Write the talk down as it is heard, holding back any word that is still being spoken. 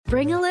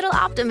Bring a little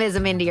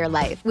optimism into your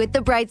life with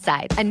The Bright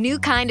Side, a new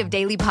kind of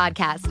daily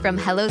podcast from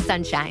Hello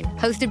Sunshine,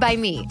 hosted by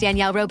me,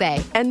 Danielle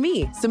Robay. And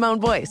me, Simone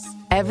Boyce.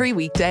 Every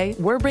weekday,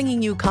 we're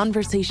bringing you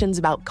conversations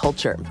about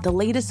culture, the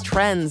latest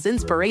trends,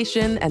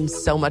 inspiration, and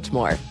so much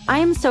more. I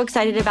am so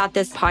excited about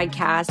this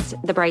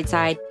podcast, The Bright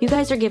Side. You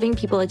guys are giving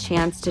people a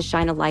chance to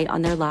shine a light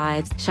on their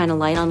lives, shine a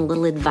light on a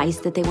little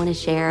advice that they want to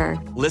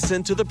share.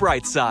 Listen to The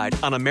Bright Side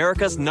on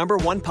America's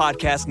 #1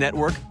 podcast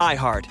network,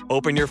 iHeart.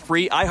 Open your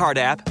free iHeart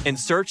app and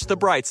search The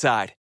Bright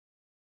Side.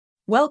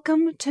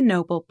 Welcome to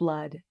Noble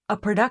Blood, a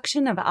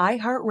production of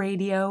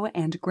iHeartRadio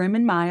and Grim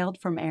and Mild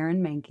from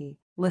Aaron Mahnke.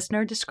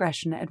 Listener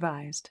discretion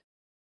advised.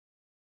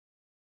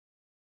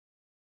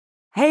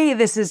 Hey,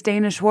 this is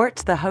Dana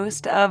Schwartz, the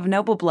host of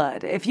Noble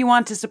Blood. If you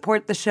want to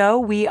support the show,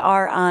 we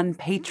are on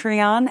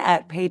Patreon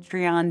at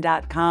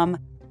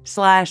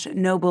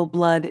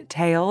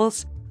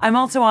patreon.com/noblebloodtales. I'm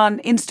also on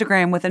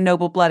Instagram with a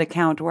Noble Blood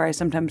account where I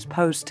sometimes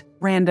post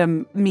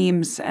random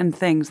memes and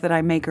things that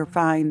I make or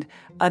find.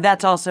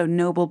 That's also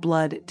Noble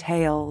Blood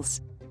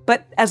Tales.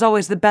 But as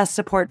always, the best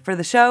support for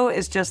the show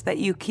is just that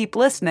you keep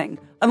listening.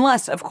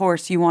 Unless, of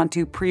course, you want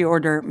to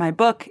pre-order my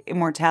book,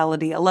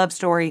 Immortality, a Love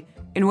Story,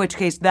 in which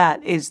case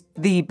that is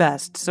the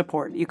best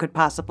support you could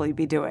possibly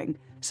be doing.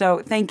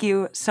 So thank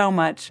you so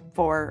much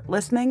for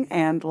listening,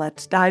 and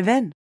let's dive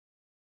in.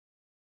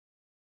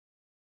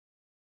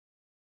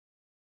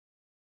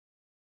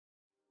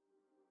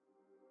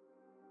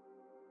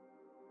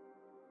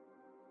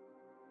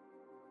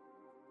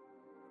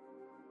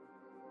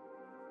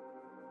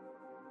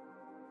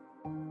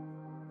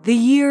 The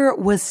year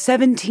was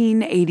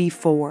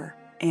 1784,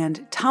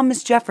 and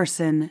Thomas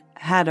Jefferson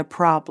had a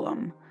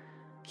problem.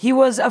 He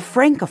was a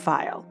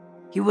Francophile.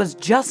 He was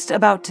just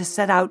about to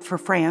set out for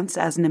France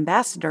as an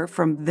ambassador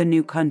from the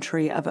new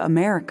country of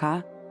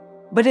America.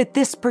 But at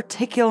this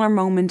particular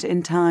moment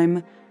in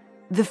time,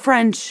 the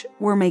French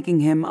were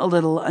making him a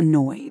little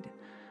annoyed.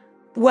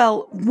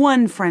 Well,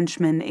 one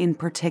Frenchman in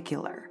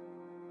particular.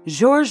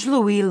 Georges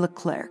Louis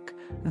Leclerc,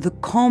 the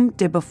Comte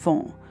de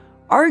Buffon,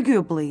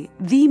 arguably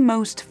the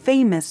most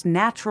famous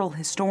natural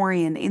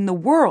historian in the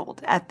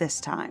world at this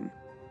time.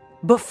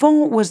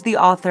 Buffon was the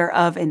author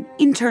of an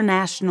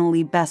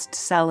internationally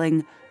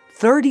best-selling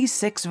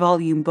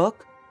 36-volume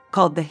book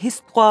called the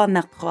Histoire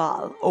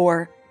naturelle,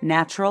 or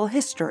Natural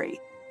History,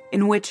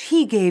 in which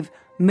he gave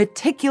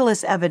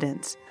meticulous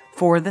evidence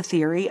for the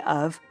theory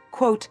of,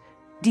 quote,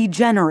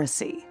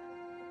 degeneracy.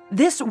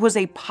 This was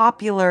a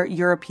popular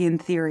European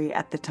theory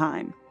at the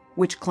time,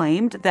 which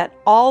claimed that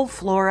all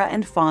flora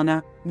and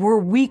fauna were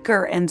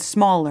weaker and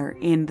smaller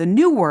in the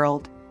New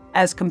World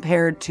as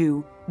compared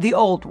to the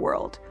Old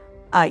World,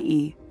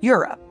 i.e.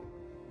 Europe.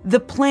 The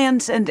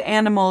plants and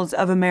animals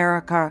of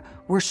America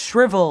were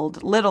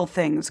shriveled little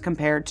things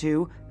compared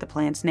to the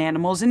plants and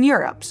animals in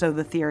Europe, so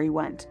the theory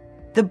went.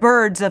 The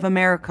birds of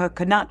America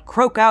could not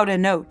croak out a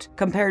note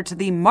compared to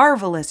the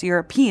marvelous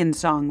European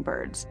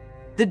songbirds.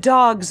 The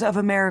dogs of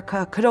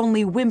America could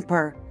only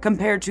whimper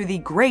compared to the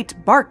great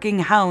barking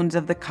hounds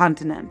of the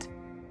continent.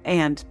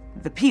 And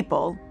the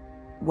people,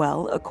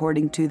 well,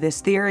 according to this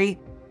theory,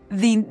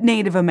 the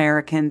Native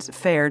Americans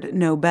fared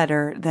no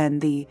better than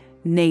the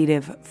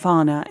native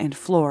fauna and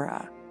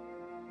flora.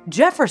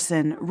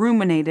 Jefferson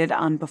ruminated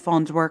on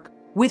Buffon's work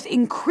with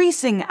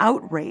increasing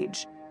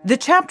outrage. The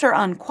chapter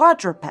on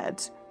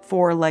quadrupeds,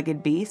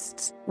 four-legged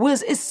beasts,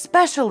 was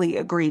especially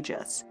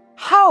egregious.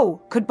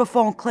 How could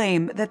Buffon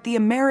claim that the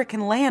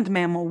American land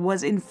mammal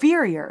was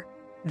inferior?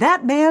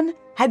 That man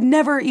had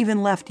never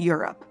even left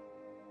Europe.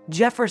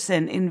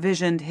 Jefferson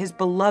envisioned his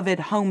beloved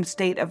home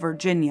state of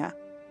Virginia,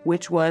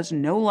 which was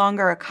no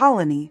longer a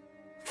colony,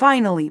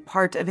 finally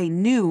part of a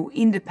new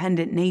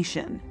independent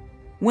nation.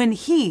 When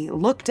he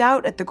looked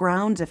out at the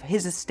grounds of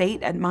his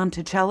estate at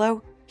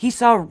Monticello, he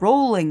saw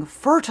rolling,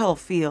 fertile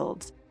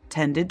fields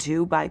tended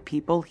to by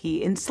people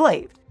he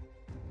enslaved,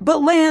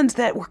 but lands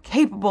that were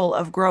capable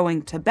of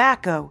growing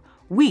tobacco,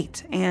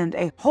 wheat, and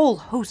a whole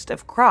host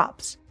of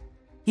crops.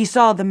 He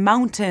saw the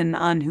mountain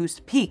on whose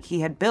peak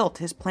he had built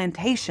his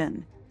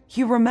plantation.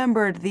 He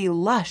remembered the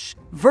lush,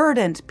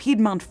 verdant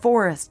Piedmont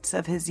forests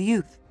of his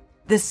youth,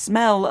 the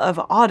smell of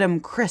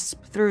autumn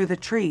crisp through the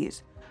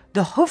trees,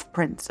 the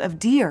hoofprints of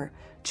deer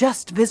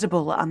just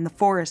visible on the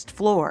forest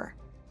floor.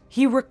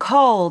 He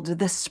recalled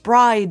the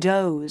spry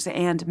does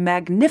and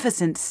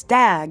magnificent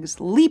stags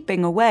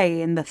leaping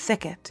away in the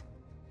thicket.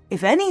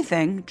 If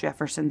anything,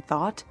 Jefferson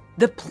thought,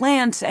 the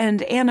plants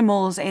and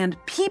animals and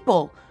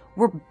people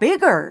were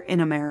bigger in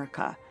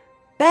America,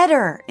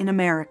 better in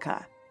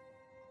America.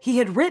 He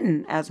had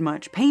written as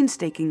much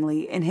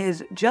painstakingly in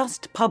his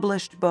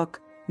just-published book,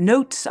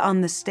 Notes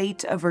on the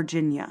State of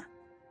Virginia.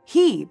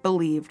 He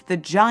believed the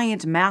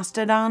giant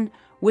mastodon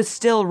was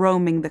still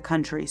roaming the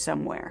country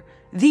somewhere,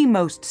 the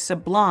most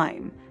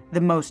sublime,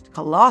 the most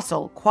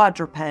colossal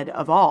quadruped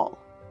of all.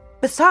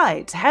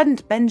 Besides,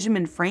 hadn't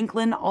Benjamin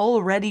Franklin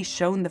already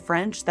shown the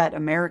French that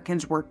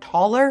Americans were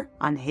taller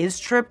on his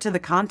trip to the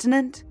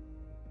continent?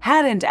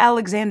 Hadn't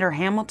Alexander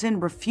Hamilton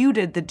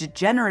refuted the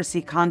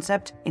degeneracy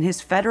concept in his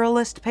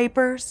Federalist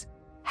Papers?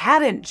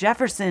 Hadn't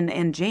Jefferson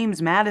and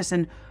James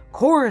Madison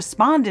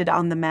corresponded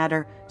on the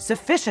matter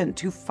sufficient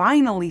to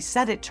finally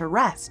set it to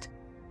rest.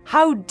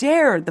 How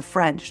dare the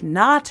French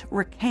not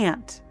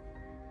recant?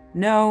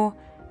 No,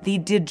 the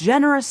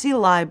degeneracy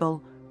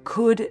libel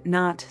could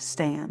not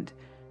stand.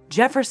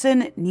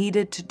 Jefferson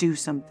needed to do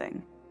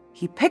something.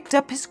 He picked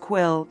up his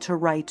quill to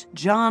write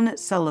John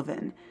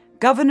Sullivan,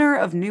 governor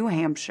of New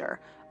Hampshire,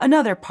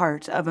 another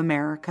part of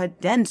America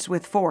dense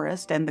with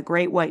forest and the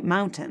Great White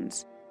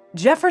Mountains.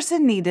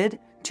 Jefferson needed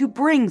to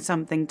bring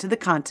something to the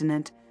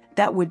continent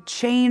that would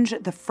change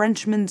the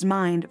Frenchman's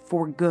mind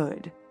for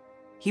good.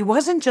 He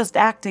wasn't just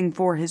acting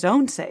for his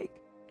own sake.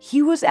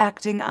 He was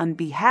acting on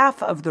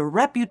behalf of the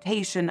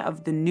reputation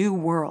of the New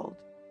World,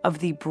 of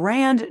the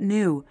brand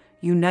new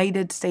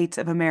United States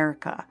of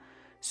America,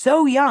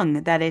 so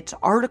young that its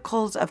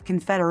Articles of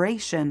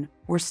Confederation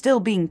were still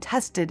being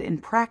tested in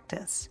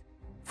practice.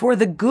 For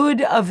the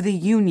good of the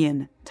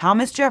Union,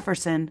 Thomas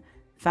Jefferson,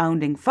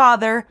 founding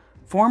father,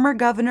 former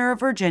governor of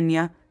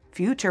Virginia,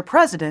 future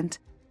president,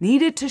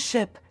 needed to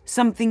ship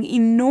something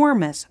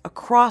enormous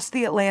across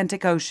the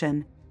Atlantic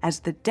Ocean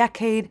as the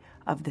decade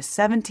of the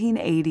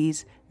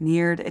 1780s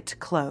neared its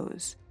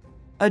close.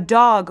 A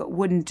dog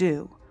wouldn't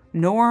do,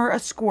 nor a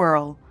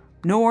squirrel,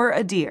 nor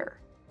a deer.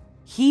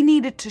 He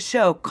needed to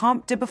show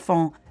Comte de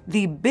Buffon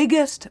the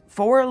biggest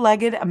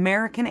four-legged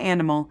American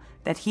animal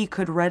that he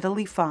could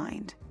readily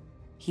find.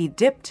 He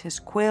dipped his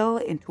quill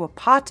into a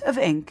pot of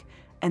ink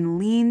and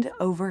leaned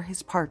over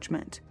his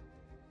parchment.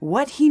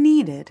 What he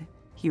needed,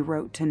 he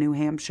wrote to New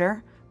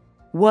Hampshire,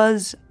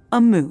 was a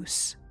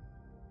moose.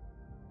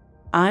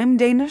 I'm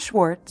Dana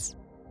Schwartz,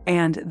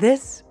 and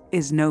this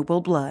is Noble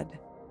Blood.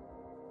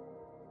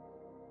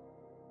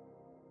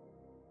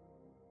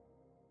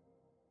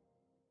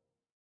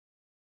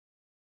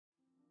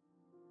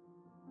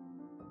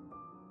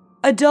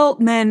 Adult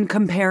men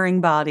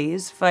comparing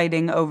bodies,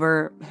 fighting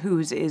over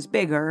whose is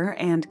bigger,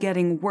 and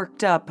getting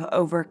worked up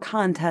over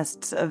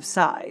contests of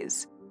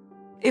size.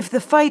 If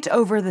the fight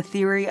over the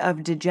theory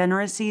of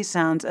degeneracy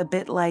sounds a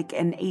bit like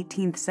an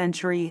 18th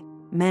century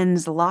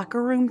men's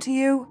locker room to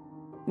you,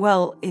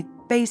 well, it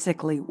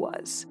basically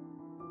was.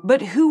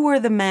 But who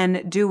were the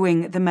men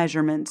doing the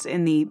measurements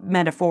in the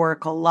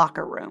metaphorical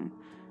locker room?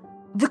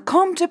 The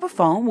Comte de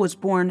Buffon was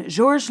born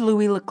Georges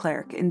Louis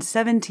Leclerc in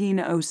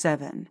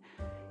 1707.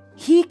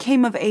 He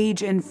came of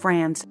age in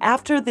France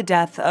after the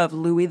death of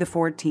Louis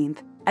XIV,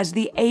 as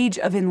the Age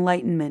of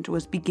Enlightenment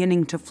was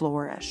beginning to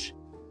flourish.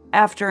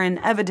 After an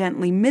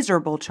evidently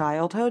miserable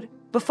childhood,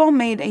 Buffon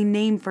made a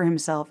name for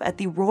himself at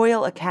the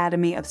Royal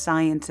Academy of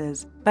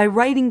Sciences by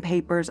writing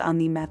papers on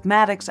the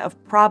mathematics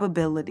of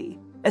probability,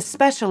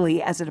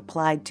 especially as it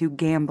applied to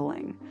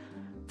gambling.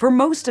 For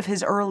most of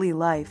his early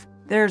life,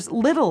 there's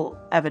little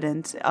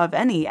evidence of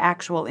any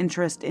actual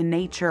interest in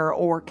nature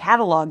or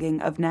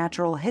cataloging of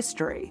natural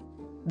history.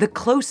 The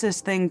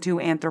closest thing to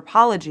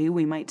anthropology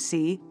we might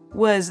see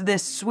was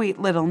this sweet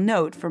little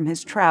note from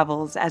his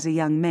travels as a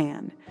young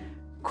man.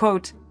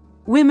 Quote,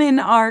 "Women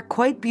are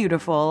quite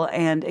beautiful,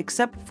 and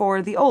except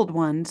for the old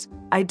ones,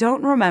 I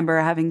don't remember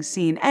having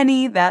seen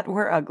any that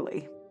were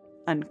ugly."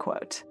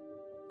 Unquote.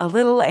 A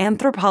little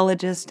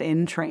anthropologist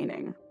in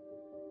training.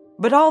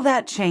 But all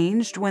that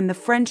changed when the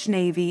French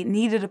Navy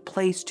needed a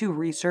place to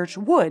research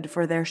wood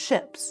for their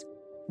ships.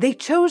 They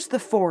chose the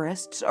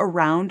forests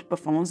around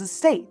Buffon's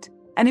estate,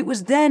 and it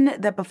was then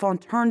that Buffon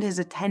turned his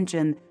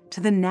attention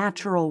to the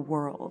natural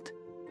world.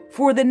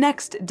 For the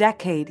next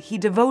decade, he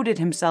devoted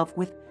himself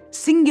with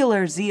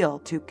singular zeal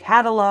to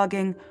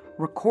cataloging,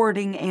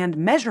 recording, and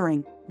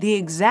measuring the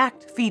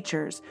exact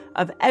features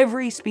of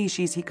every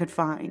species he could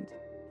find.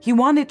 He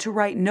wanted to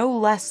write no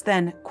less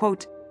than,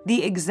 quote,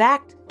 "the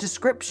exact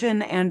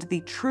description and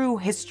the true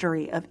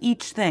history of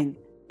each thing,"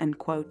 end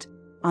quote,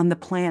 on the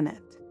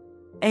planet.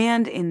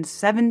 And in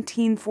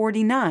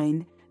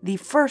 1749, the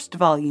first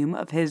volume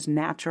of his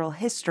natural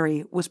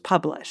history was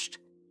published.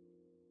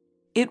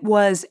 It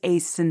was a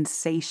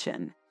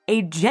sensation,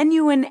 a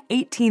genuine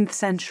 18th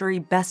century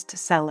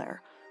bestseller,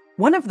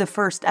 one of the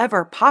first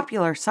ever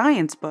popular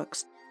science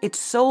books. It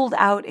sold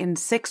out in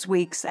 6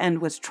 weeks and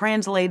was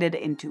translated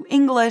into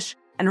English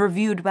and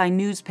reviewed by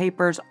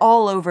newspapers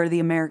all over the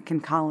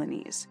American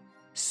colonies.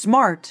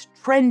 Smart,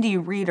 trendy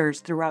readers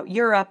throughout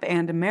Europe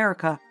and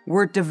America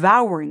were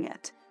devouring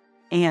it,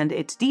 and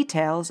its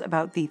details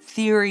about the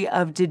theory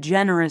of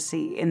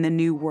degeneracy in the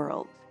New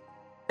World.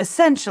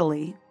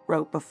 Essentially,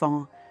 wrote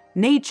Buffon,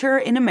 nature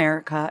in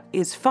America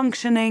is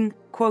functioning,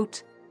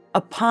 quote,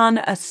 upon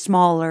a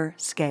smaller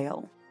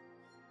scale.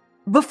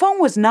 Buffon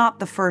was not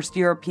the first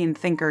European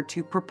thinker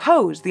to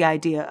propose the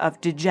idea of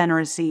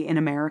degeneracy in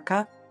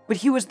America, but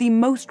he was the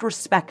most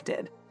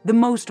respected, the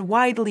most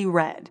widely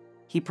read.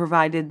 He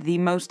provided the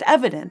most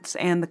evidence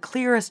and the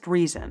clearest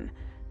reason.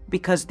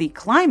 Because the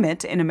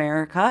climate in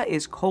America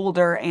is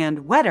colder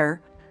and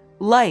wetter,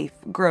 life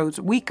grows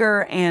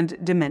weaker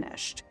and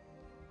diminished.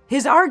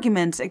 His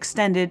arguments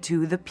extended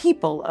to the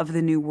people of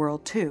the New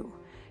World, too.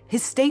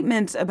 His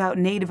statements about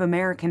Native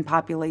American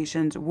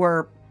populations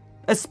were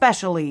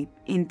especially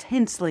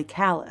intensely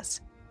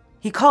callous.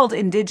 He called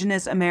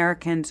indigenous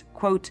Americans,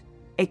 quote,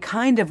 a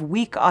kind of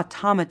weak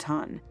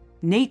automaton,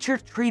 nature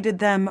treated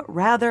them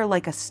rather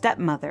like a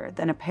stepmother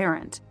than a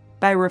parent,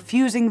 by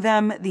refusing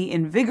them the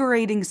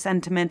invigorating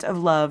sentiment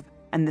of love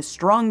and the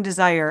strong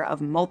desire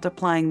of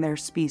multiplying their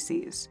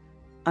species."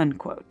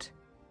 Unquote.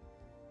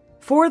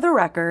 For the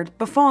record,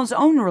 Buffon's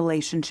own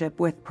relationship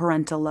with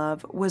parental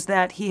love was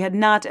that he had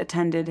not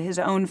attended his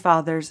own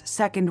father's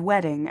second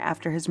wedding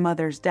after his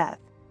mother's death.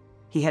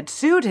 He had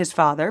sued his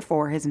father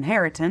for his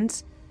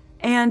inheritance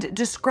and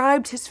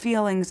described his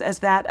feelings as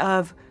that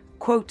of,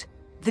 quote,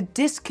 "the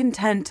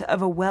discontent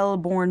of a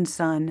well-born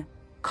son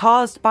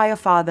caused by a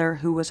father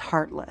who was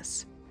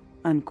heartless,"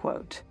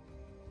 unquote.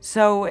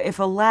 So if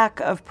a lack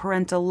of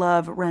parental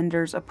love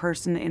renders a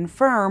person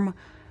infirm,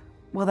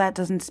 well, that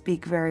doesn't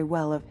speak very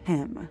well of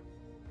him.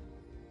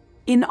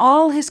 In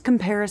all his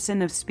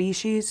comparison of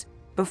species,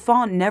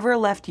 Buffon never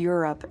left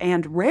Europe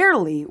and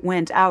rarely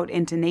went out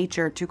into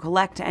nature to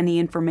collect any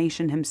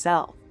information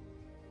himself.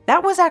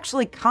 That was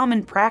actually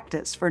common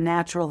practice for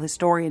natural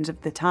historians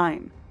of the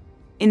time.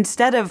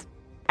 Instead of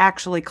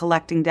actually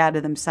collecting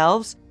data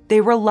themselves,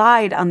 they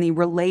relied on the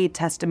relayed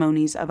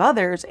testimonies of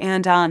others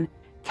and on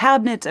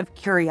cabinets of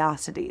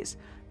curiosities,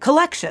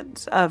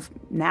 collections of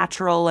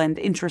natural and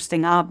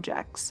interesting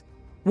objects.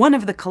 One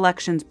of the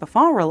collections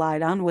Buffon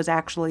relied on was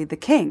actually the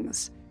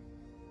king's.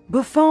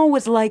 Buffon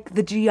was like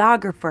the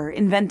geographer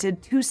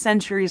invented 2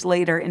 centuries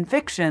later in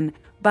fiction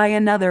by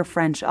another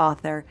French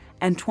author,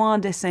 Antoine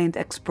de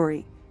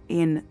Saint-Exupéry,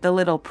 in The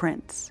Little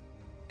Prince.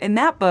 In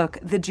that book,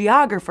 the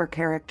geographer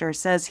character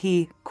says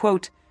he,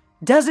 quote,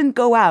 "doesn't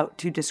go out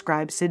to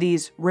describe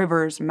cities,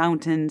 rivers,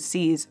 mountains,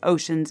 seas,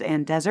 oceans,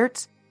 and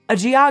deserts. A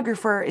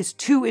geographer is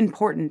too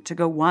important to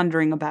go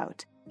wandering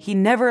about. He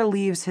never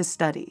leaves his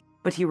study,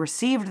 but he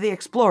received the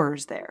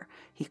explorers there.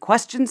 He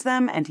questions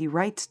them and he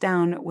writes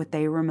down what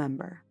they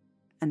remember."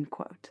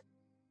 Unquote.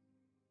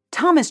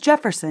 Thomas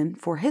Jefferson,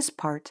 for his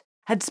part,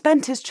 had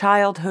spent his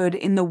childhood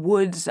in the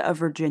woods of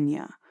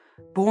Virginia.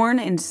 Born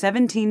in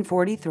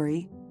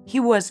 1743, he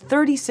was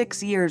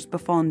 36 years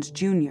Buffon's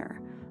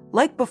junior.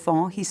 Like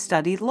Buffon, he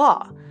studied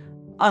law.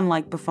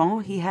 Unlike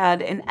Buffon, he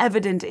had an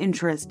evident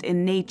interest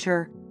in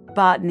nature,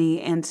 botany,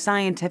 and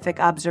scientific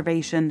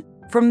observation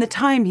from the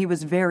time he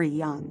was very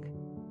young.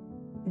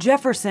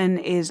 Jefferson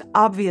is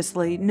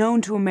obviously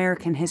known to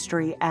American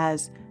history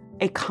as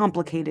a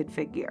complicated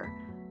figure.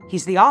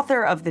 He's the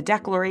author of the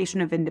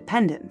Declaration of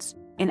Independence,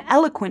 an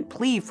eloquent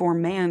plea for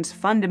man's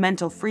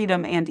fundamental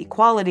freedom and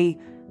equality,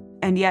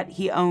 and yet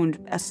he owned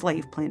a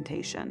slave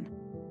plantation.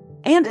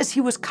 And as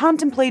he was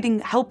contemplating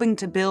helping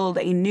to build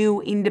a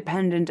new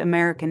independent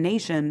American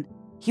nation,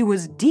 he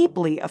was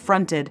deeply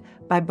affronted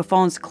by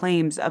Buffon's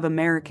claims of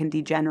American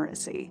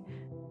degeneracy.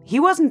 He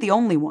wasn't the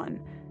only one.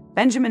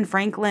 Benjamin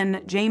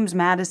Franklin, James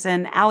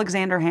Madison,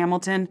 Alexander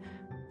Hamilton,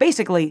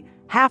 basically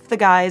half the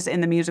guys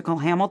in the musical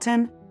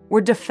Hamilton,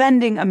 were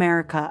defending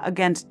America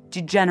against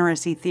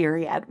degeneracy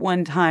theory at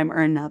one time or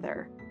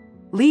another.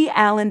 Lee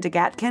Allen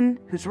DeGatkin,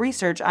 whose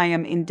research I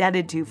am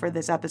indebted to for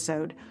this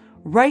episode,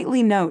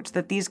 rightly notes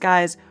that these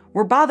guys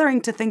were bothering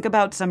to think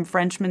about some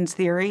Frenchman's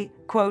theory,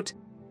 quote,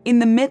 "in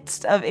the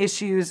midst of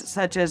issues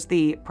such as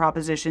the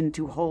proposition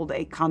to hold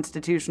a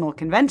constitutional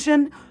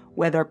convention,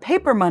 whether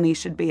paper money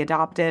should be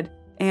adopted,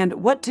 and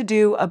what to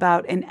do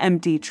about an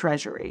empty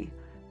treasury."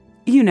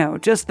 You know,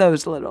 just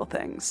those little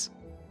things.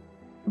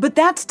 But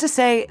that's to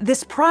say,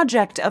 this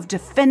project of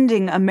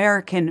defending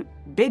American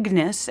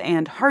bigness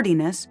and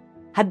hardiness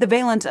had the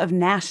valence of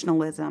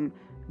nationalism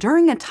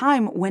during a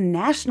time when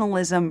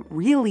nationalism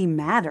really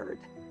mattered.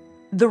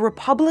 The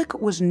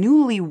Republic was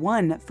newly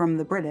won from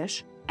the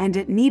British, and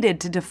it needed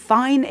to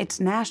define its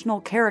national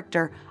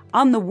character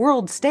on the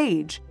world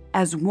stage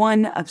as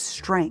one of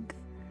strength.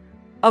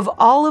 Of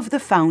all of the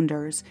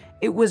founders,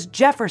 it was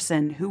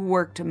Jefferson who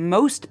worked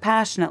most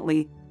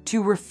passionately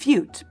to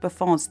refute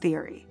Buffon's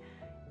theory.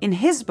 In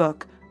his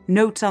book,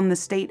 Notes on the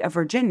State of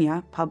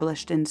Virginia,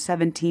 published in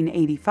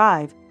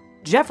 1785,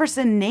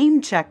 Jefferson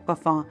name-checked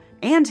Buffon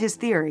and his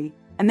theory,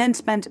 and then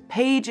spent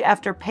page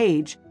after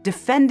page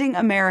defending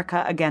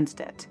America against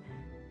it.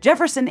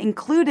 Jefferson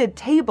included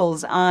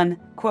tables on,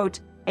 quote,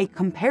 "a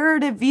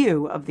comparative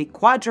view of the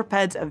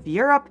quadrupeds of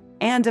Europe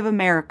and of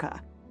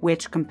America,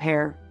 which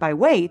compare, by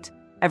weight,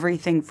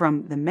 everything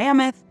from the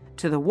mammoth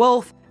to the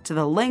wolf to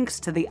the lynx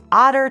to the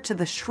otter to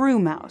the shrew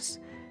mouse."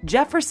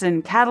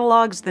 Jefferson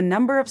catalogs the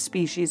number of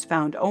species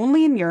found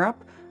only in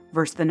Europe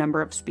versus the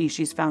number of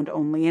species found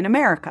only in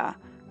America.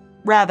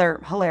 Rather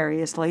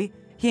hilariously,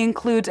 he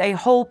includes a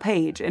whole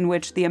page in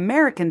which the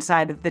American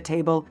side of the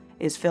table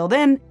is filled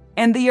in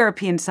and the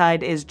European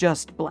side is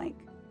just blank.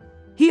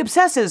 He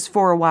obsesses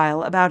for a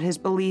while about his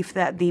belief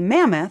that the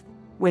mammoth,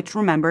 which,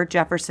 remember,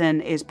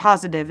 Jefferson is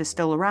positive is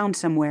still around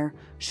somewhere,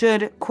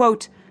 should,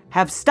 quote,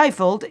 "have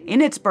stifled in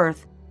its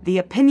birth the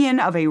opinion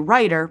of a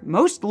writer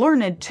most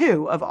learned,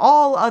 too, of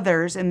all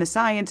others in the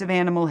science of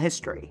animal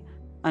history,"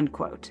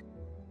 unquote.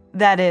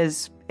 That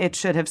is, it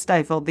should have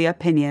stifled the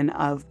opinion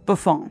of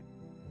Buffon.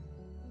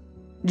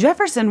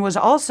 Jefferson was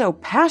also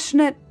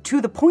passionate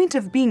to the point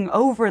of being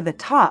over the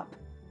top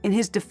in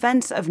his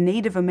defense of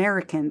Native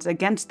Americans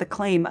against the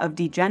claim of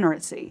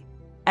degeneracy.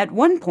 At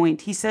one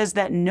point, he says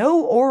that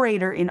no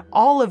orator in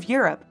all of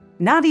Europe,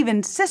 not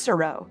even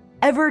Cicero,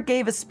 ever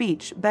gave a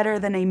speech better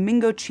than a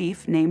Mingo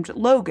chief named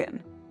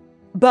Logan.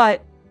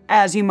 But,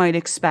 as you might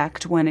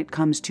expect when it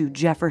comes to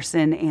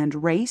Jefferson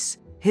and race,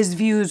 his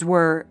views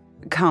were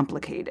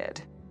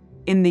complicated.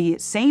 In the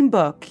same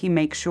book, he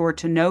makes sure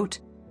to note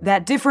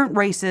that different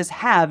races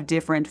have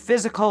different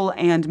physical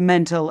and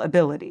mental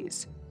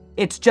abilities.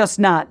 It's just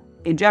not,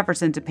 in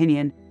Jefferson's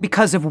opinion,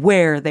 because of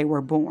where they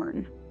were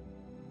born.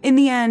 In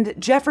the end,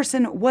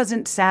 Jefferson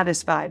wasn't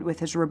satisfied with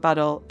his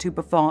rebuttal to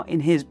Buffon in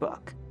his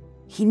book.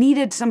 He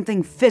needed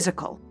something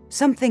physical,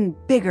 something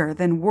bigger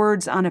than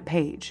words on a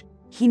page.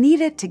 He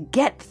needed to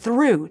get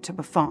through to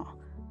Buffon.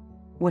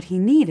 What he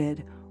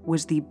needed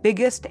was the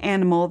biggest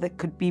animal that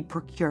could be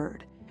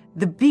procured,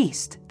 the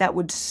beast that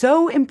would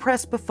so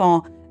impress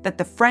Buffon that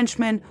the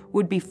Frenchman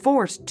would be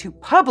forced to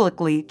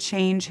publicly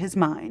change his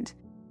mind.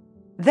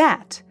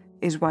 That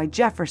is why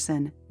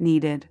Jefferson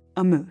needed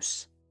a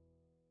moose.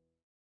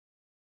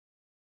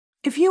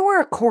 If you were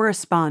a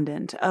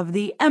correspondent of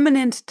the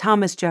eminent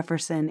Thomas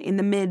Jefferson in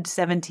the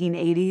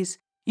mid-1780s,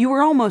 you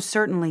were almost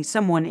certainly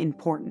someone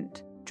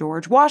important.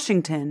 George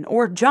Washington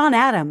or John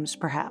Adams,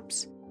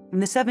 perhaps.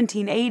 In the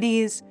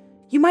 1780s,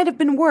 you might have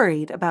been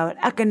worried about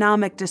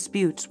economic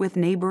disputes with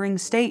neighboring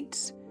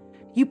states.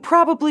 You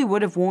probably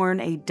would have worn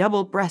a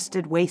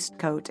double-breasted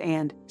waistcoat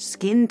and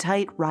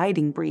skin-tight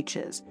riding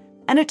breeches,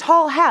 and a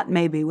tall hat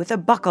maybe with a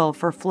buckle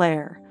for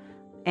flair.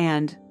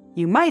 And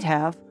you might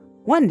have,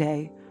 one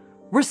day,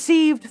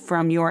 received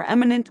from your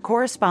eminent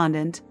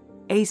correspondent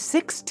a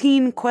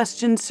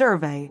 16-question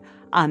survey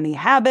on the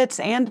habits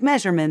and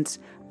measurements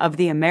of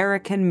the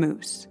American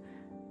moose.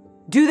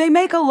 Do they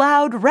make a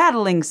loud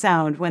rattling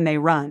sound when they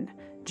run?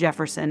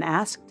 Jefferson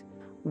asked.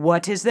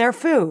 What is their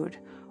food?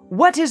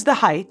 What is the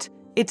height,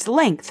 its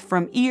length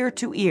from ear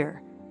to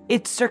ear,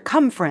 its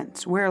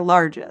circumference where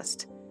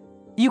largest?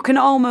 You can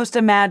almost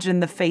imagine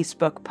the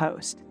Facebook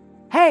post.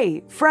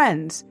 Hey,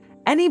 friends,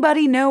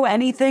 anybody know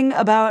anything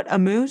about a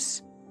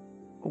moose?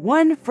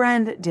 One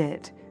friend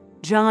did,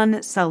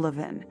 John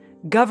Sullivan,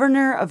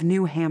 governor of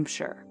New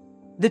Hampshire.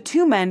 The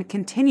two men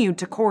continued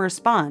to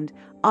correspond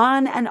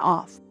on and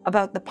off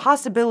about the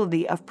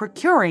possibility of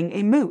procuring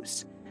a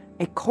moose,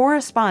 a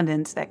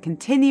correspondence that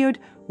continued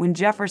when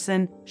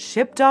Jefferson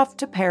shipped off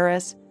to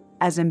Paris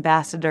as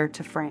ambassador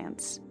to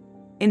France.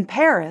 In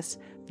Paris,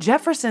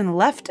 Jefferson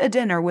left a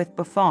dinner with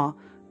Buffon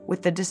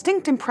with the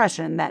distinct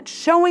impression that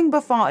showing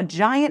Buffon a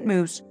giant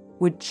moose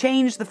would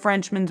change the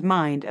Frenchman's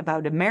mind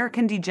about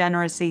American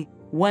degeneracy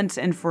once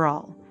and for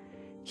all.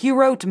 He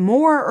wrote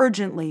more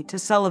urgently to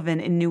Sullivan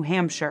in New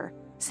Hampshire,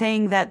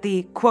 saying that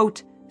the,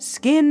 quote,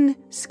 skin,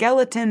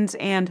 skeletons,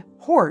 and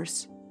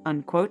horse,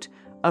 unquote,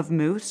 of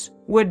moose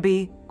would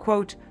be,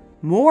 quote,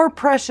 more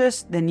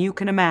precious than you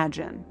can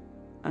imagine,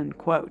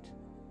 unquote.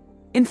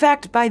 In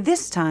fact, by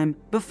this time,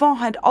 Buffon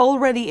had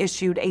already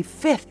issued a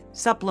 5th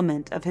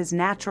supplement of his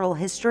natural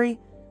history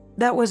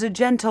that was a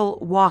gentle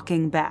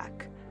walking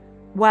back.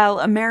 While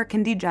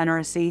American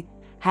degeneracy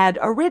had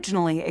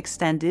originally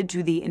extended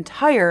to the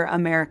entire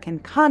American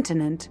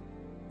continent,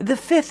 the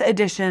 5th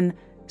edition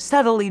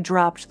subtly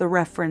dropped the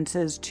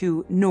references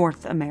to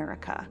North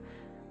America.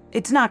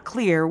 It's not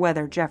clear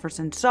whether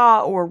Jefferson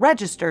saw or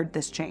registered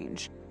this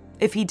change.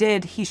 If he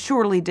did, he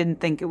surely didn't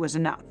think it was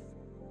enough.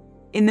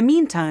 In the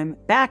meantime,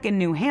 back in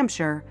New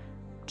Hampshire,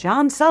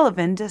 John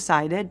Sullivan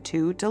decided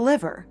to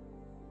deliver.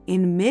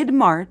 In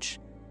mid-March,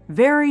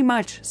 very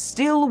much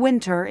still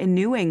winter in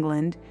New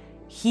England,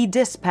 he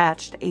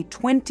dispatched a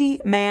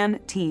 20-man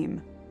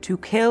team to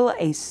kill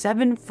a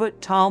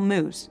 7-foot-tall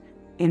moose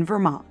in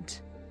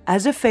Vermont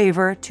as a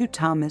favor to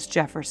Thomas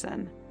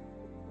Jefferson.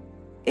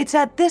 It's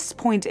at this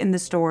point in the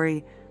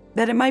story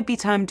that it might be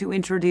time to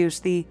introduce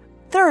the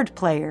third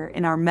player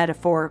in our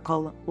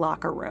metaphorical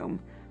locker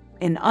room,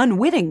 an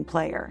unwitting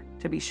player,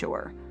 to be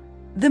sure,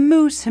 the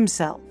moose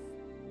himself.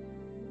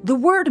 The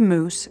word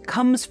moose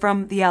comes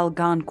from the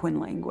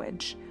Algonquin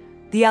language.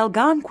 The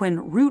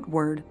Algonquin root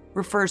word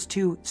refers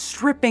to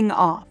stripping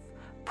off,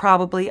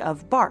 probably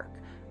of bark,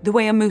 the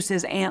way a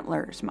moose's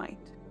antlers might.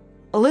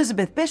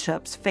 Elizabeth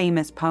Bishop's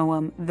famous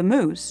poem, The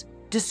Moose,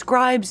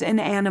 describes an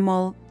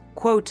animal,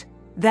 quote,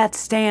 that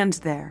stands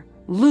there,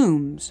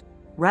 looms,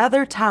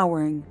 rather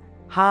towering,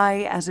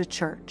 high as a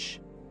church,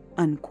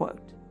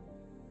 unquote.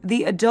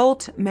 The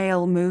adult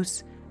male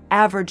moose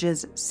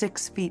averages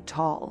 6 feet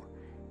tall.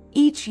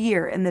 Each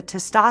year in the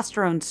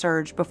testosterone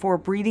surge before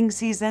breeding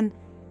season,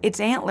 its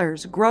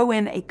antlers grow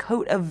in a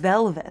coat of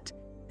velvet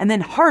and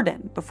then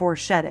harden before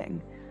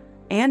shedding.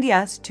 And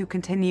yes, to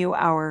continue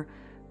our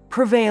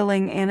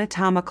prevailing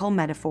anatomical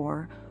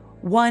metaphor,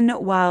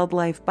 one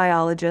wildlife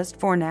biologist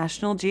for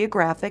National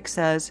Geographic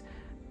says,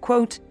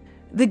 quote,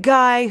 the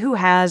guy who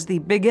has the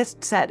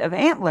biggest set of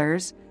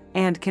antlers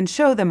and can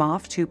show them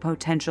off to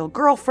potential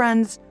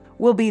girlfriends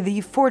will be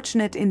the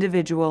fortunate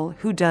individual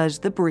who does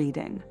the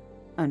breeding,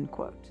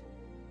 unquote.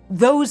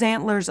 Those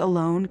antlers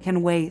alone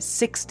can weigh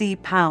 60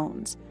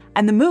 pounds,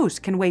 and the moose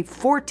can weigh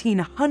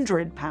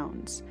 1,400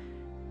 pounds.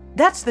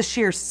 That's the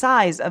sheer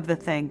size of the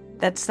thing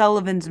that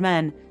Sullivan's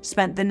men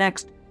spent the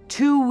next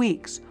 2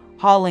 weeks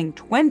hauling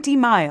 20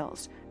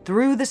 miles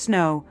through the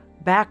snow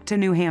back to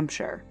New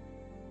Hampshire.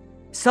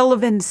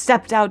 Sullivan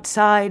stepped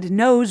outside,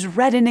 nose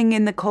reddening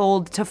in the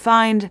cold, to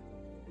find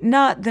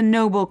not the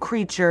noble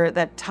creature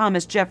that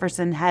Thomas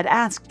Jefferson had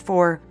asked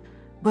for,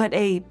 but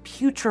a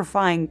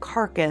putrefying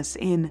carcass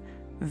in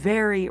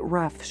very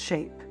rough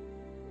shape.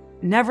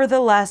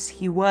 Nevertheless,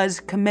 he was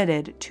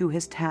committed to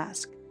his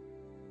task.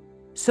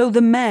 So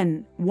the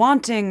men,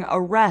 wanting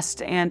a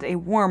rest and a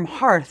warm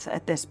hearth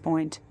at this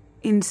point,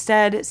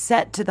 instead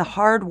set to the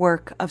hard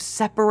work of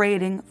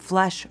separating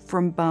flesh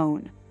from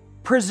bone,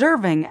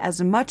 preserving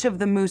as much of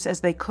the moose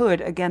as they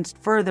could against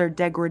further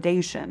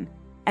degradation,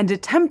 and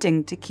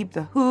attempting to keep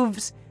the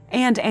hooves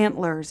and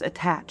antlers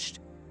attached.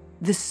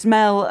 The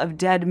smell of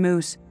dead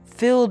moose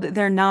filled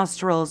their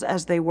nostrils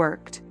as they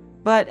worked,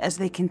 but as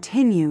they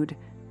continued,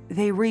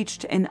 they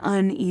reached an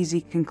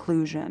uneasy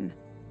conclusion.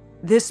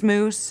 This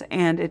moose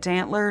and its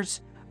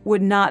antlers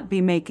would not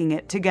be making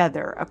it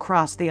together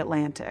across the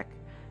Atlantic.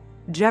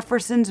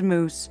 Jefferson's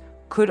moose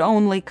could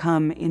only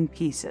come in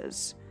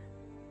pieces.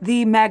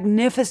 The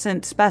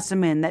magnificent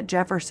specimen that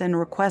Jefferson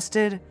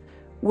requested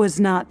was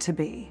not to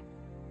be.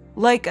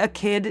 Like a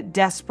kid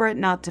desperate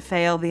not to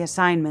fail the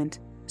assignment,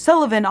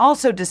 Sullivan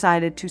also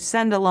decided to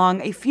send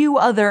along a few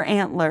other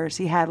antlers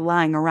he had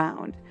lying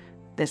around.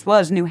 This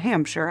was New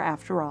Hampshire,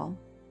 after all,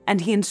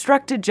 and he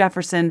instructed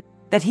Jefferson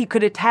that he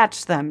could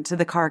attach them to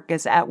the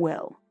carcass at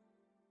will.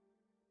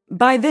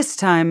 By this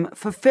time,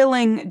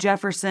 fulfilling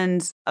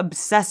Jefferson's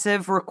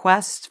obsessive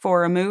request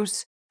for a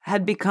moose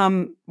had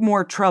become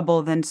more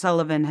trouble than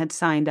Sullivan had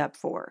signed up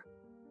for.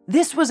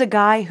 This was a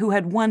guy who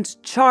had once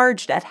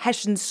charged at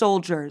Hessian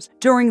soldiers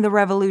during the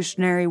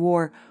Revolutionary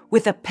War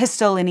with a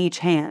pistol in each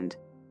hand,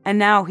 and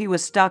now he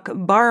was stuck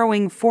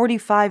borrowing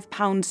 45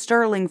 pounds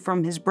sterling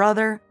from his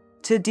brother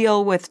to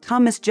deal with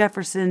Thomas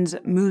Jefferson's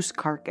moose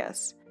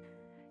carcass.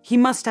 He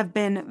must have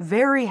been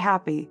very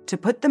happy to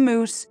put the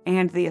moose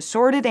and the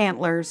assorted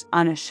antlers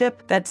on a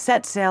ship that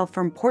set sail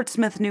from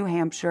Portsmouth, New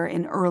Hampshire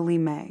in early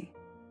May.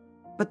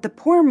 But the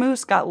poor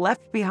moose got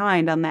left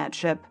behind on that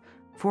ship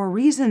for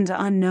reasons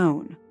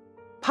unknown.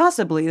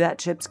 Possibly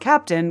that ship's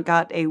captain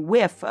got a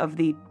whiff of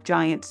the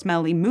giant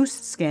smelly moose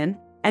skin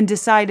and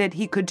decided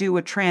he could do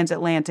a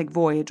transatlantic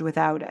voyage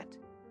without it.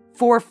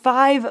 For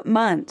 5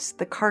 months,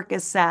 the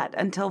carcass sat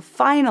until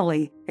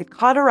finally it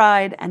caught a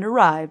ride and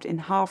arrived in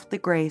Havre de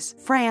Grace,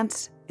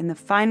 France, in the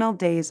final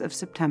days of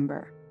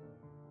September.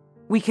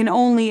 We can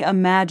only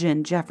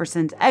imagine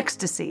Jefferson's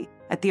ecstasy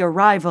at the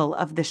arrival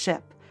of the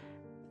ship,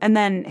 and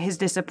then his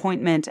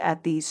disappointment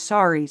at the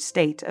sorry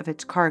state of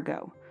its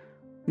cargo.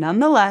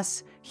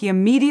 Nonetheless, he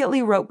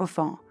immediately wrote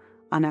Buffon.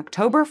 On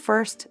October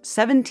 1st,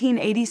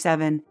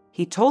 1787,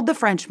 he told the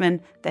Frenchman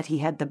that he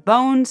had the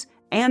bones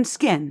and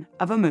skin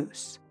of a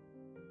moose.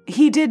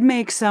 He did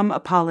make some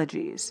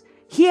apologies.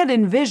 He had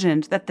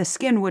envisioned that the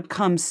skin would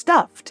come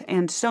stuffed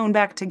and sewn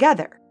back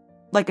together,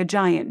 like a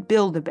giant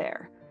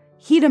Build-A-Bear.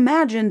 He'd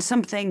imagined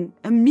something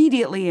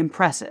immediately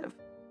impressive.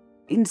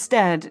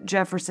 Instead,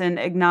 Jefferson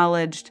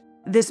acknowledged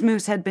this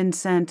moose had been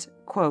sent,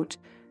 quote,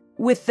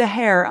 with the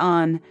hair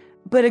on,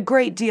 but a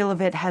great deal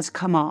of it has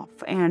come off,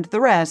 and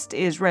the rest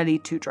is ready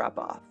to drop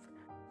off,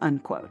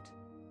 unquote.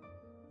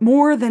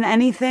 More than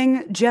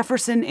anything,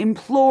 Jefferson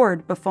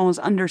implored Buffon's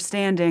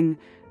understanding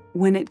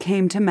when it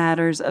came to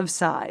matters of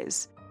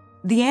size.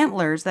 The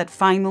antlers that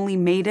finally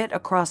made it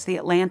across the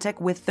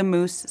Atlantic with the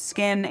moose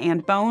skin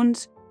and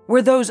bones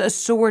were those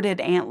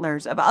assorted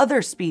antlers of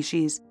other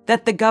species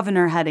that the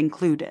governor had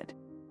included,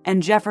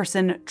 and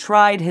Jefferson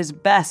tried his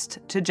best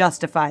to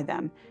justify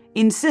them,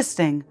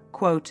 insisting,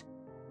 quote,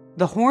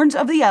 "The horns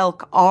of the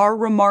elk are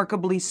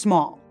remarkably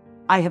small.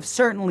 I have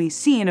certainly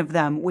seen of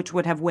them which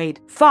would have weighed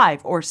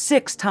 5 or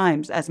 6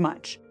 times as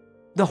much.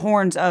 The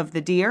horns of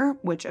the deer,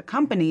 which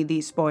accompany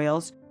these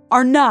spoils,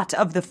 are not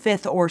of the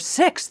 5th or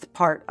 6th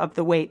part of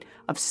the weight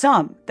of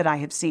some that I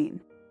have seen.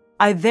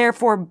 I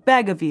therefore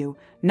beg of you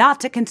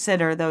not to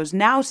consider those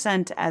now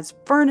sent as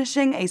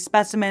furnishing a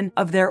specimen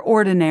of their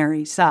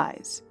ordinary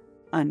size,"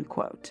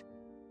 unquote.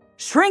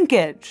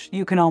 Shrinkage,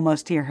 you can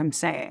almost hear him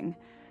saying.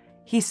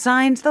 He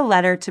signs the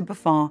letter to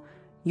Buffon,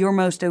 "Your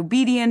most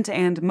obedient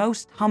and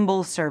most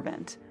humble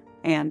servant."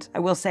 And I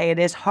will say it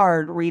is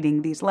hard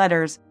reading these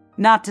letters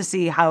not to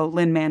see how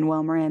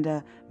Lin-Manuel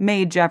Miranda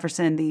made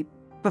Jefferson the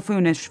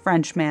buffoonish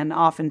Frenchman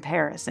off in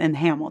Paris in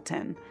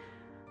Hamilton.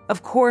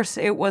 Of course,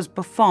 it was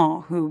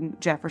Buffon whom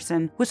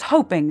Jefferson was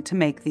hoping to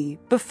make the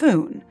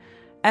buffoon,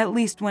 at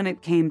least when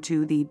it came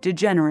to the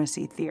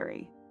degeneracy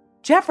theory.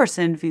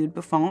 Jefferson viewed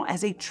Buffon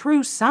as a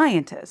true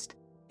scientist,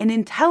 an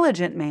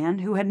intelligent man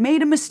who had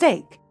made a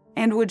mistake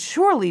and would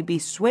surely be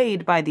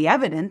swayed by the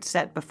evidence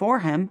set before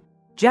him.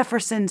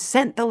 Jefferson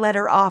sent the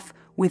letter off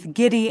with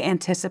giddy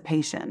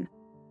anticipation.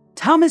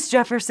 Thomas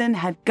Jefferson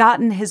had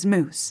gotten his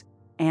moose,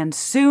 and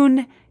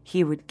soon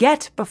he would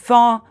get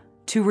Buffon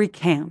to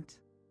recant.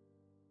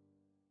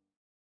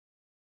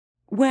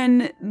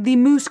 When the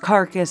moose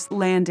carcass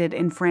landed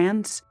in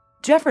France,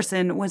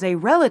 Jefferson was a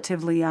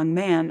relatively young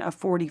man of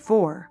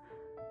 44.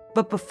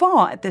 But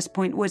Buffon at this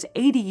point was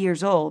 80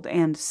 years old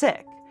and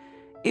sick.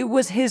 It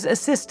was his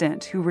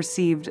assistant who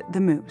received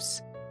the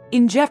moose.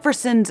 In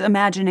Jefferson's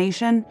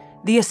imagination,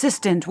 the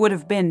assistant would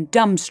have been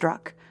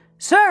dumbstruck.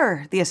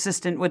 "Sir," the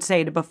assistant would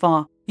say to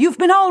Buffon, "you've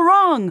been all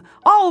wrong,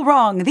 all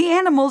wrong. The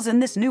animals in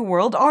this new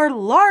world are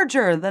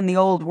larger than the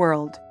old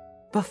world."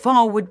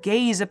 Buffon would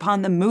gaze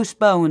upon the moose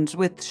bones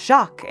with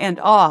shock and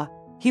awe.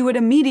 He would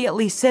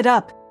immediately sit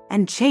up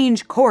and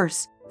change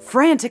course,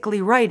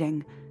 frantically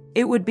writing.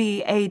 It would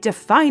be a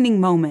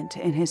defining moment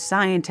in his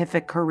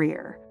scientific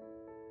career.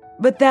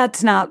 But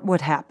that's not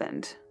what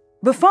happened.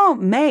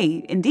 Buffon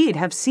may indeed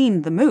have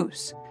seen the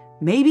moose.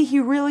 Maybe he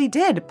really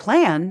did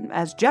plan,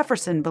 as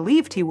Jefferson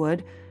believed he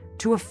would,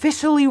 to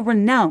officially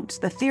renounce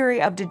the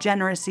theory of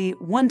degeneracy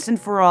once and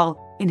for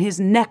all in his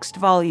next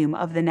volume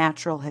of the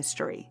natural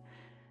history.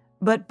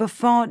 But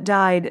Buffon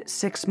died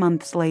 6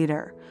 months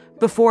later,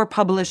 before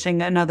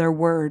publishing another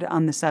word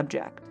on the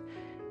subject.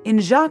 In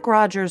Jacques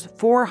Rogers'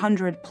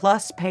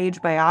 400-plus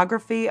page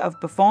biography of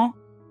Buffon,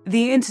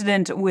 the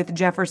incident with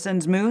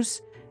Jefferson's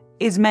moose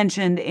is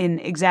mentioned in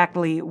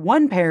exactly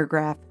one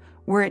paragraph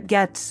where it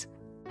gets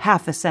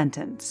half a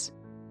sentence.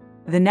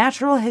 The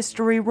natural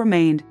history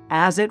remained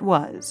as it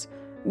was,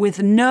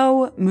 with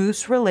no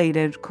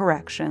moose-related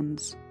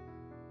corrections.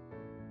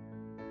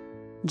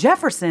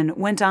 Jefferson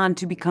went on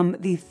to become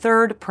the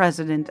third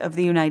president of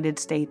the United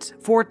States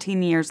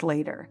 14 years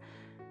later.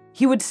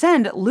 He would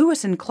send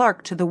Lewis and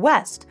Clark to the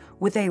West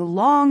with a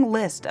long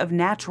list of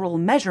natural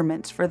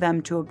measurements for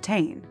them to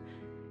obtain.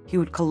 He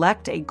would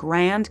collect a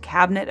grand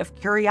cabinet of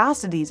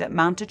curiosities at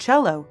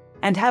Monticello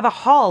and have a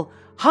hall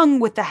hung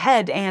with the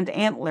head and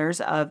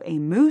antlers of a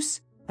moose,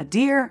 a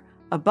deer,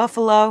 a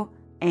buffalo,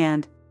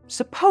 and,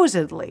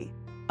 supposedly,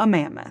 a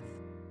mammoth.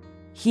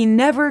 He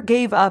never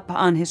gave up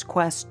on his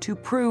quest to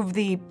prove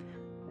the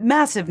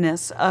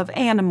massiveness of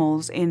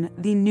animals in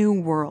the New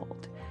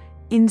World.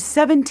 In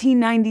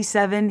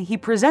 1797, he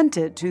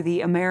presented to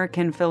the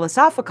American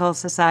Philosophical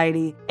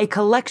Society a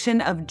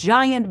collection of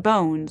giant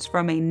bones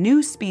from a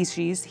new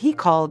species he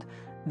called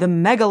the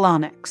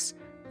Megalonyx,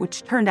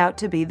 which turned out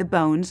to be the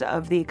bones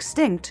of the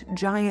extinct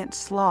giant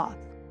sloth.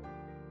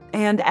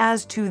 And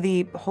as to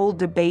the whole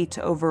debate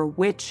over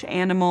which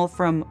animal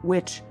from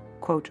which,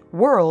 quote,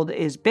 world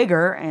is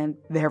bigger and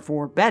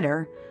therefore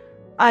better,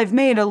 I've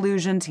made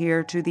allusions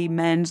here to the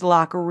men's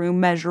locker room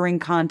measuring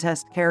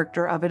contest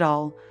character of it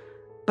all.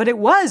 But it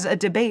was a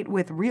debate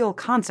with real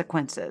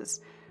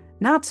consequences,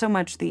 not so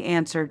much the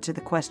answer to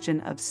the question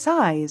of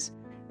size,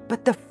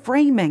 but the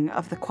framing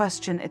of the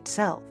question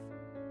itself.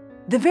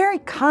 The very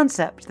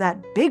concept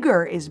that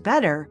bigger is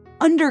better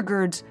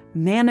undergirds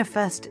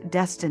manifest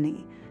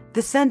destiny,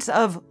 the sense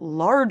of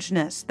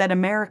largeness that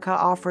America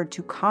offered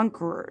to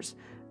conquerors,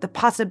 the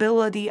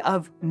possibility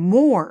of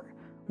more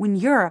when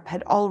Europe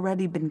had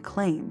already been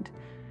claimed.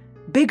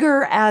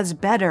 Bigger as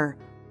better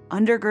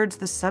undergirds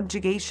the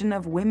subjugation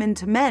of women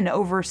to men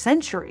over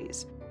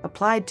centuries.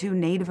 Applied to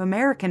Native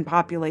American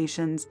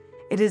populations,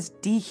 it is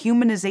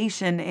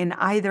dehumanization in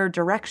either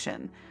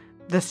direction,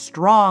 the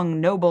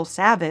strong, noble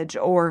savage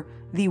or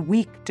the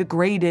weak,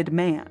 degraded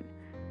man.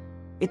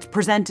 It's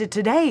presented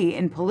today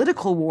in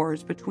political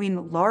wars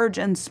between large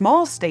and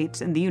small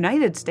states in the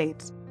United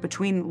States,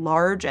 between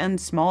large and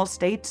small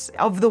states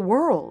of the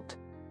world.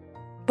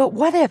 But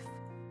what if,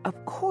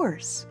 of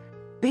course,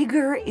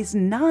 bigger is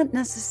not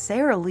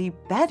necessarily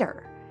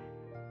better?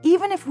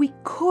 Even if we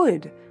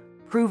could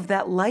prove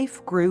that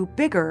life grew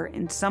bigger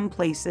in some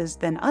places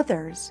than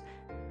others,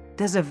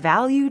 does a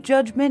value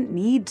judgment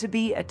need to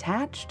be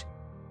attached?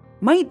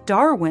 Might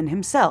Darwin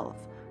himself,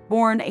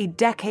 born a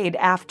decade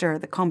after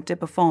the Comte de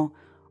Buffon,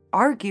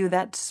 argue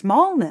that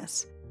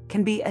smallness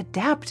can be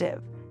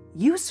adaptive,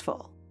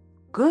 useful,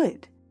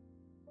 good?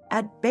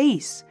 At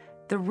base,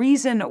 the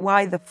reason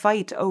why the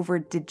fight over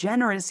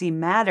degeneracy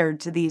mattered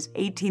to these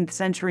 18th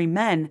century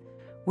men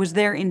was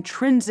their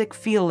intrinsic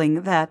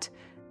feeling that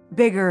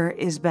bigger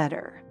is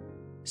better.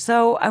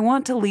 So I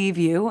want to leave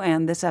you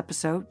and this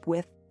episode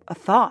with a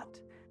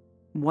thought.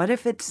 What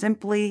if it's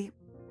simply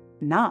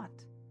not?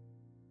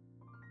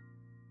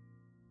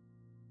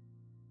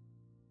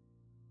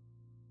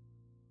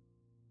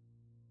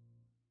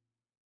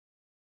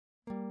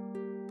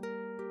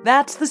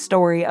 That's the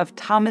story of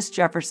Thomas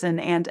Jefferson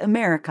and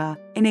America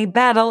in a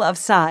battle of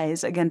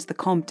size against the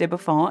Comte de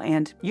Buffon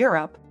and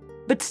Europe.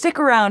 But stick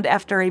around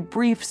after a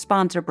brief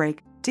sponsor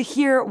break to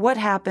hear what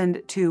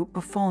happened to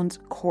Buffon's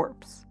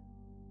corpse.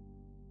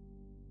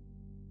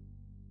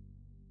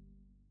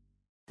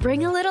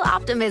 Bring a little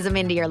optimism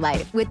into your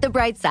life with The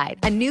Bright Side,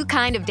 a new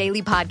kind of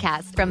daily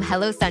podcast from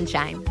Hello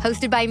Sunshine,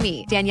 hosted by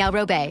me, Danielle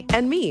Robay.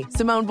 And me,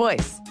 Simone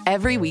Boyce.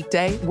 Every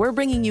weekday, we're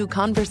bringing you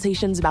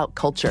conversations about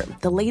culture,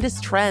 the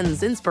latest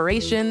trends,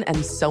 inspiration,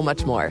 and so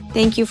much more.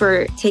 Thank you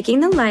for taking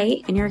the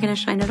light, and you're going to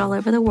shine it all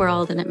over the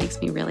world, and it makes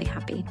me really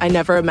happy. I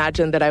never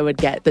imagined that I would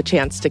get the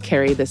chance to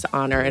carry this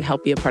honor and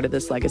help be a part of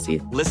this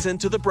legacy. Listen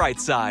to The Bright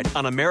Side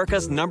on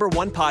America's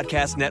 #1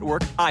 podcast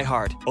network,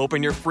 iHeart.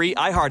 Open your free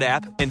iHeart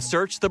app and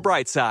search The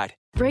Bright Side.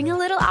 Bring a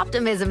little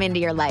optimism into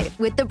your life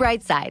with The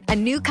Bright Side, a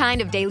new kind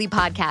of daily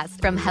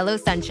podcast from Hello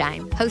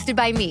Sunshine, hosted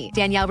by me,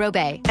 Danielle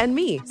Robay. And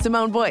me,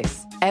 Simone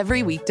Boyce.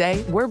 Every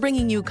weekday, we're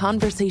bringing you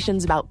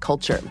conversations about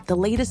culture, the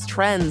latest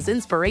trends,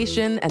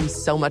 inspiration, and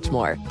so much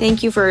more.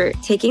 Thank you for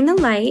taking the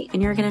light,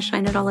 and you're going to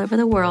shine it all over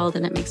the world,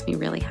 and it makes me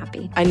really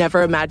happy. I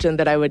never imagined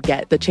that I would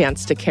get the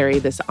chance to carry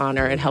this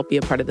honor and help be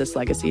a part of this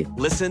legacy.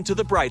 Listen to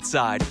The Bright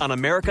Side on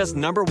America's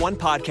 #1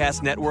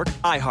 podcast network,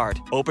 iHeart.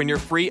 Open your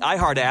free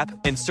iHeart app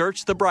and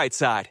search The Bright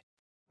Side.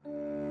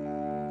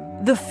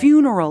 The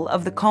funeral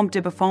of the Comte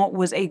de Buffon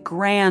was a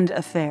grand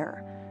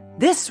affair.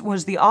 This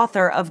was the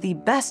author of the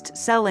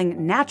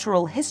best-selling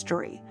Natural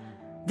History,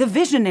 the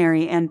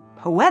visionary and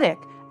poetic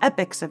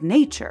Epics of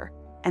Nature,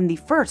 and the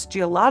first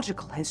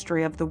geological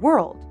history of the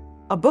world,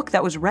 a book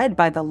that was read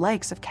by the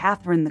likes of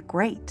Catherine the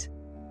Great.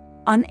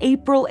 On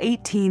April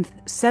 18,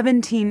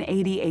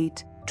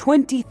 1788,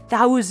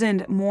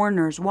 20,000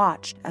 mourners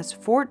watched as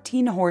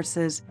 14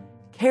 horses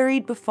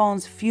carried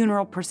Buffon's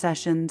funeral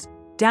processions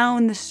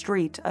down the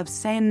street of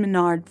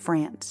Saint-Ménard,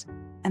 France,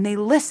 and they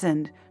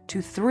listened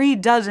to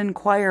 36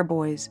 choir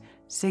boys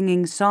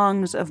singing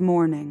songs of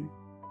mourning.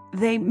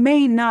 They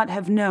may not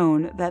have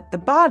known that the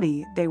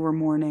body they were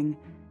mourning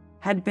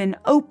had been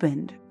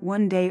opened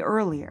one day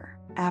earlier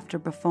after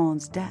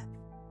Buffon's death.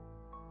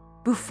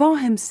 Buffon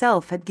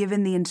himself had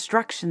given the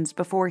instructions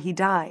before he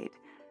died.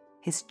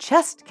 His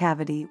chest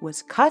cavity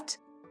was cut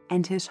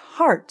and his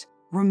heart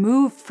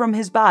removed from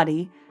his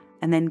body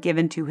and then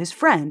given to his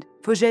friend,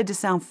 Fouget de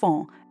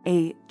Saint-Fond,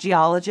 a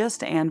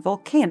geologist and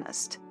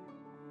volcanist.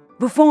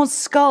 Buffon's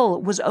skull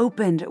was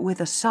opened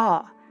with a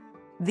saw.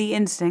 The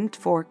instinct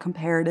for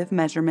comparative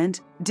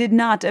measurement did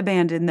not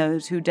abandon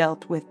those who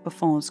dealt with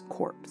Buffon's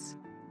corpse.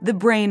 The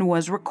brain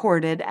was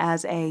recorded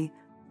as a,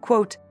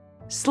 quote,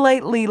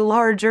 slightly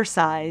larger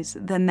size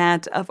than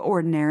that of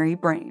ordinary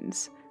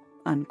brains,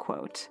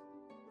 unquote.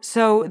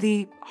 So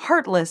the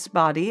heartless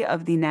body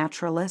of the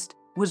naturalist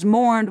was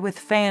mourned with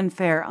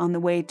fanfare on the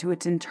way to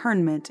its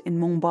internment in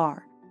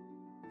Montbard.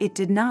 It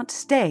did not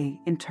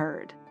stay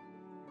interred.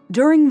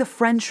 During the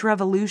French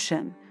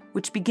Revolution,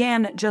 which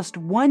began just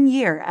 1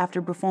 year after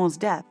Buffon's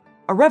death,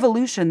 a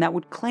revolution that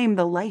would claim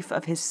the life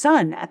of his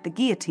son at the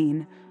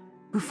guillotine,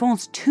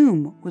 Buffon's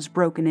tomb was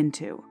broken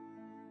into.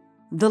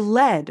 The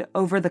lead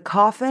over the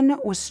coffin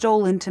was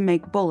stolen to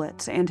make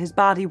bullets, and his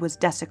body was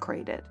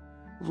desecrated.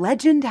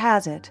 Legend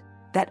has it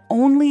that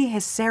only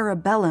his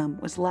cerebellum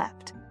was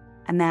left,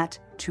 and that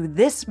to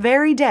this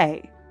very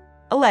day,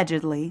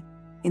 allegedly,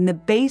 in the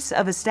base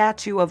of a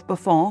statue of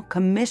Buffon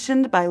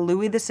commissioned by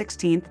Louis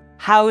XVI,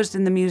 housed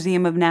in the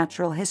Museum of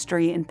Natural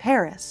History in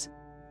Paris,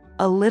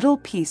 a little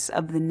piece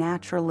of the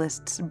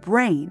naturalist's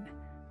brain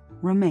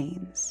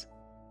remains.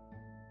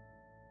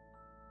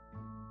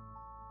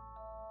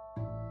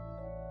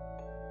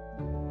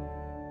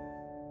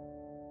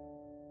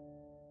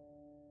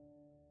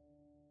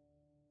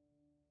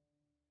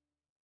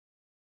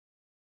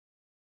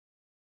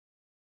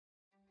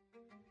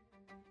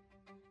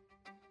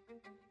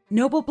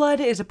 Noble Blood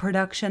is a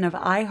production of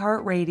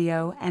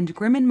iHeartRadio and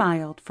Grim and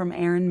Mild from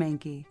Aaron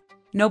Mahnke.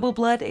 Noble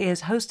Blood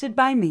is hosted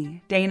by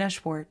me, Dana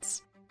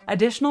Schwartz.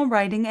 Additional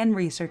writing and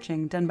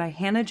researching done by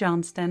Hannah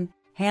Johnston,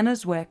 Hannah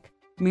Zwick,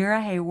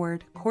 Mira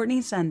Hayward,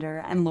 Courtney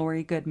Sender, and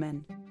Lori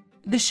Goodman.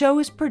 The show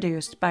is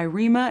produced by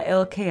Rima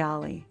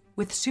Il-Kayali,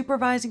 with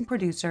supervising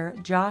producer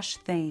Josh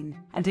Thane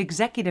and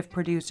executive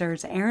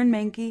producers Aaron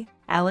Mahnke,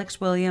 Alex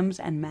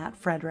Williams, and Matt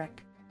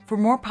Frederick. For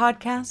more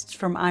podcasts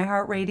from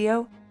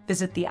iHeartRadio,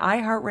 visit the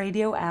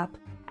iHeartRadio app,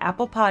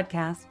 Apple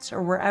Podcasts,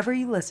 or wherever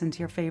you listen to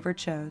your favorite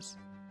shows.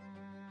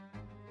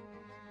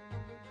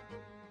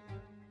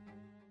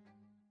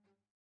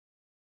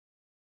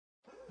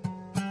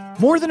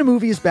 More Than a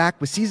Movie is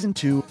back with Season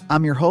 2.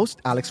 I'm your host,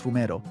 Alex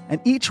Fumero,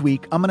 and each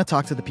week I'm going to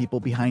talk to the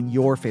people behind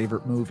your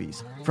favorite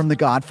movies. From The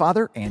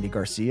Godfather, Andy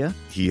Garcia.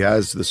 He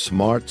has the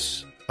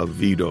smarts of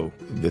Vito,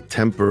 the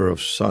temper of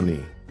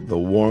Sonny, the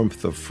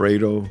warmth of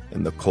Fredo,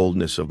 and the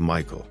coldness of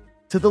Michael.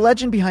 To the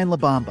legend behind La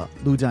Bamba,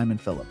 Lou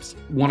Diamond Phillips.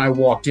 When I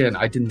walked in,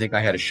 I didn't think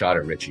I had a shot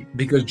at Richie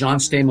because John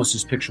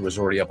Stamos' picture was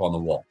already up on the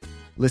wall.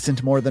 Listen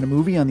to More Than a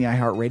Movie on the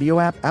iHeartRadio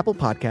app, Apple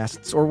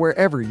Podcasts, or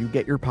wherever you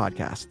get your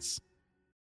podcasts.